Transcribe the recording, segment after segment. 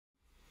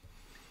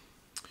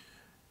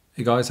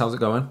Hey guys, how's it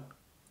going?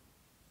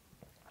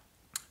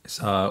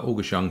 It's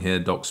August Young here,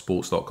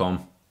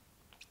 DocSports.com.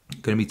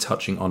 Going to be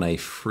touching on a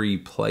free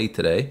play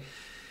today.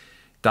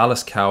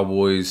 Dallas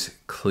Cowboys,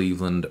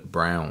 Cleveland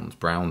Browns.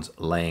 Browns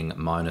laying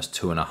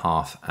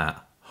 -2.5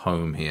 at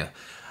home here.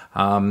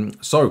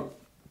 So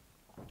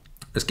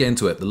let's get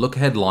into it. The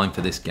look-ahead line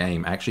for this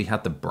game actually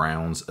had the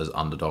Browns as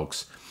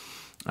underdogs.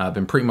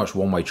 Been pretty much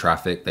one-way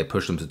traffic. They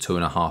pushed them to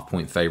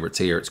 2.5-point favorites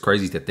here. It's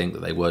crazy to think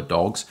that they were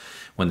dogs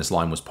when this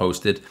line was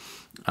posted.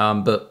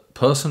 But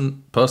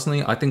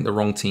personally, I think the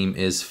wrong team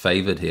is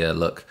favored here.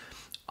 Look,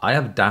 I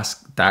have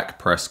Dak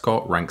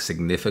Prescott ranked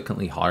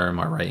significantly higher in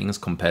my ratings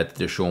compared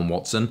to Deshaun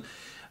Watson.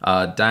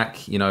 Dak,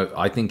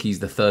 I think he's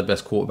the third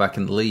best quarterback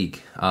in the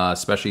league,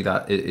 especially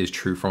that it is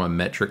true from a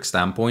metric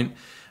standpoint,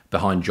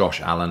 behind Josh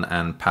Allen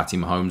and Patty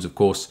Mahomes, of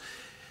course.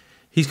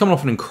 He's coming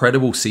off an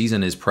incredible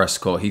season, is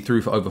Prescott. He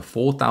threw for over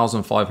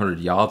 4,500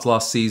 yards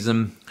last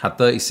season, had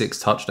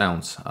 36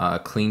 touchdowns,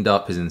 cleaned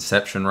up his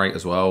interception rate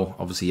as well.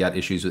 Obviously, he had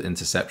issues with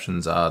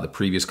interceptions the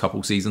previous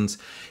couple seasons.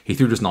 He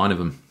threw just 9 of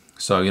them.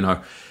 So,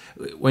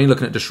 when you're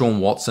looking at Deshaun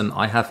Watson,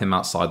 I have him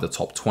outside the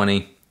top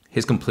 20.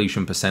 His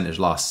completion percentage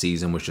last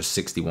season was just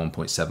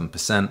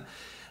 61.7%.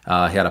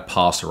 He had a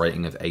passer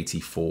rating of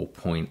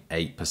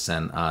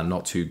 84.8%.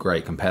 Not too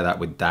great. Compare that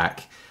with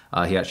Dak.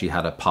 He actually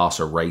had a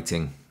passer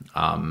rating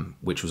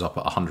which was up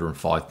at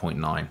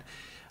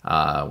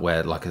 105.9,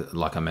 where,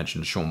 like I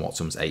mentioned, Deshaun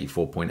Watson was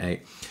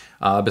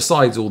 84.8.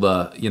 Besides all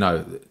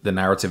the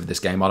narrative of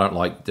this game, I don't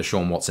like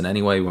Deshaun Watson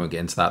anyway. We won't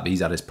get into that, but he's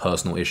had his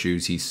personal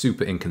issues. He's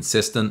super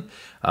inconsistent.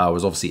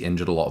 Was obviously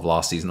injured a lot of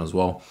last season as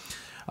well.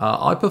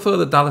 I prefer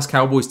the Dallas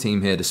Cowboys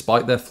team here,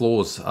 despite their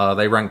flaws.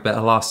 They ranked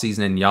better last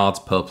season in yards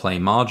per play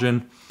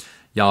margin,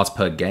 yards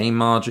per game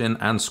margin,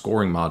 and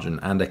scoring margin.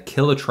 And a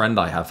killer trend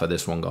I have for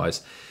this one,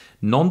 guys.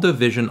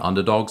 Non-division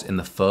underdogs in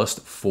the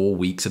first 4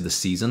 weeks of the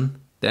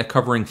season, they're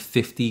covering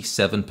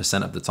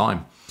 57% of the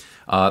time.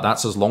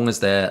 That's as long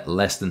as they're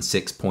less than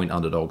 6-point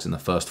underdogs in the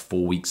first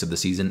 4 weeks of the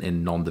season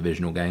in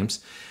non-divisional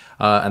games.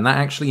 And that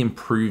actually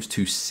improves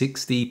to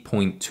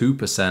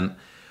 60.2%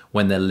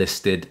 when they're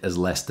listed as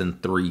less than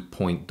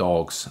 3-point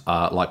dogs,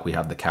 like we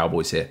have the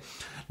Cowboys here.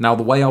 Now,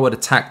 the way I would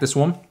attack this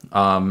one,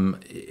 I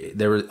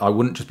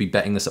wouldn't just be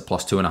betting this at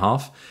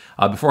 +2.5.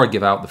 Before I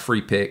give out the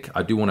free pick,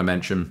 I do want to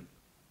mention,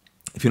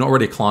 if you're not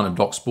already a client of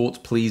Doc Sports,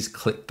 please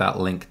click that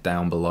link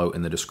down below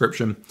in the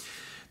description.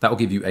 That will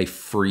give you a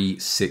free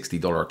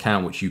 $60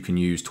 account, which you can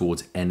use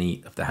towards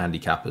any of the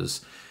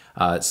handicappers.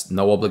 It's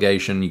no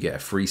obligation. You get a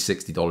free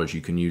 $60.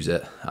 You can use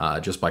it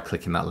just by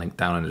clicking that link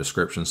down in the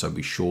description. So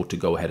be sure to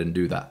go ahead and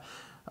do that.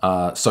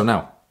 So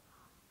now,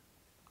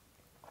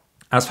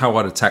 as for how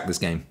I'd attack this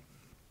game,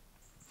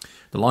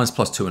 the line's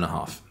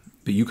 +2.5,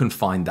 but you can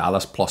find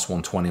Dallas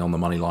 +120 on the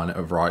money line at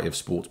a variety of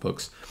sports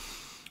books.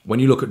 When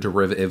you look at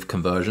derivative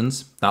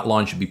conversions, that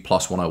line should be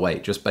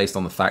 +108, just based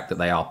on the fact that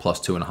they are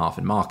 +2.5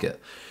 in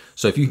market.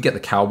 So if you can get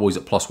the Cowboys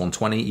at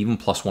 +120, even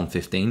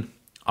 +115,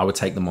 I would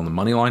take them on the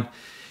money line.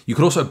 You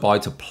could also buy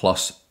to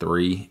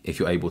 +3 if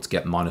you're able to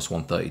get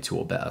 -132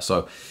 or better.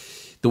 So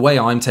the way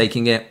I'm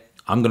taking it,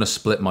 I'm going to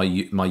split my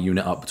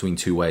unit up between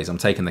 2 ways. I'm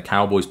taking the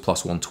Cowboys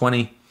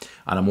 +120,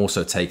 and I'm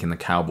also taking the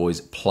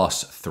Cowboys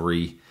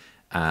 +3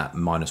 at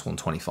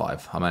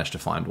 -125. I managed to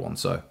find one,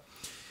 so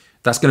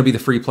that's going to be the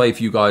free play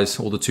for you guys,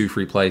 all the 2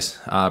 free plays.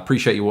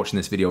 Appreciate you watching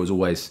this video as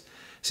always.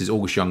 This is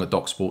August Young at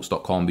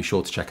DocSports.com. Be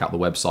sure to check out the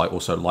website.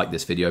 Also like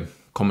this video,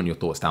 comment your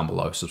thoughts down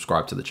below,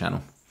 subscribe to the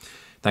channel.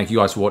 Thank you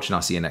guys for watching.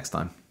 I'll see you next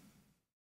time.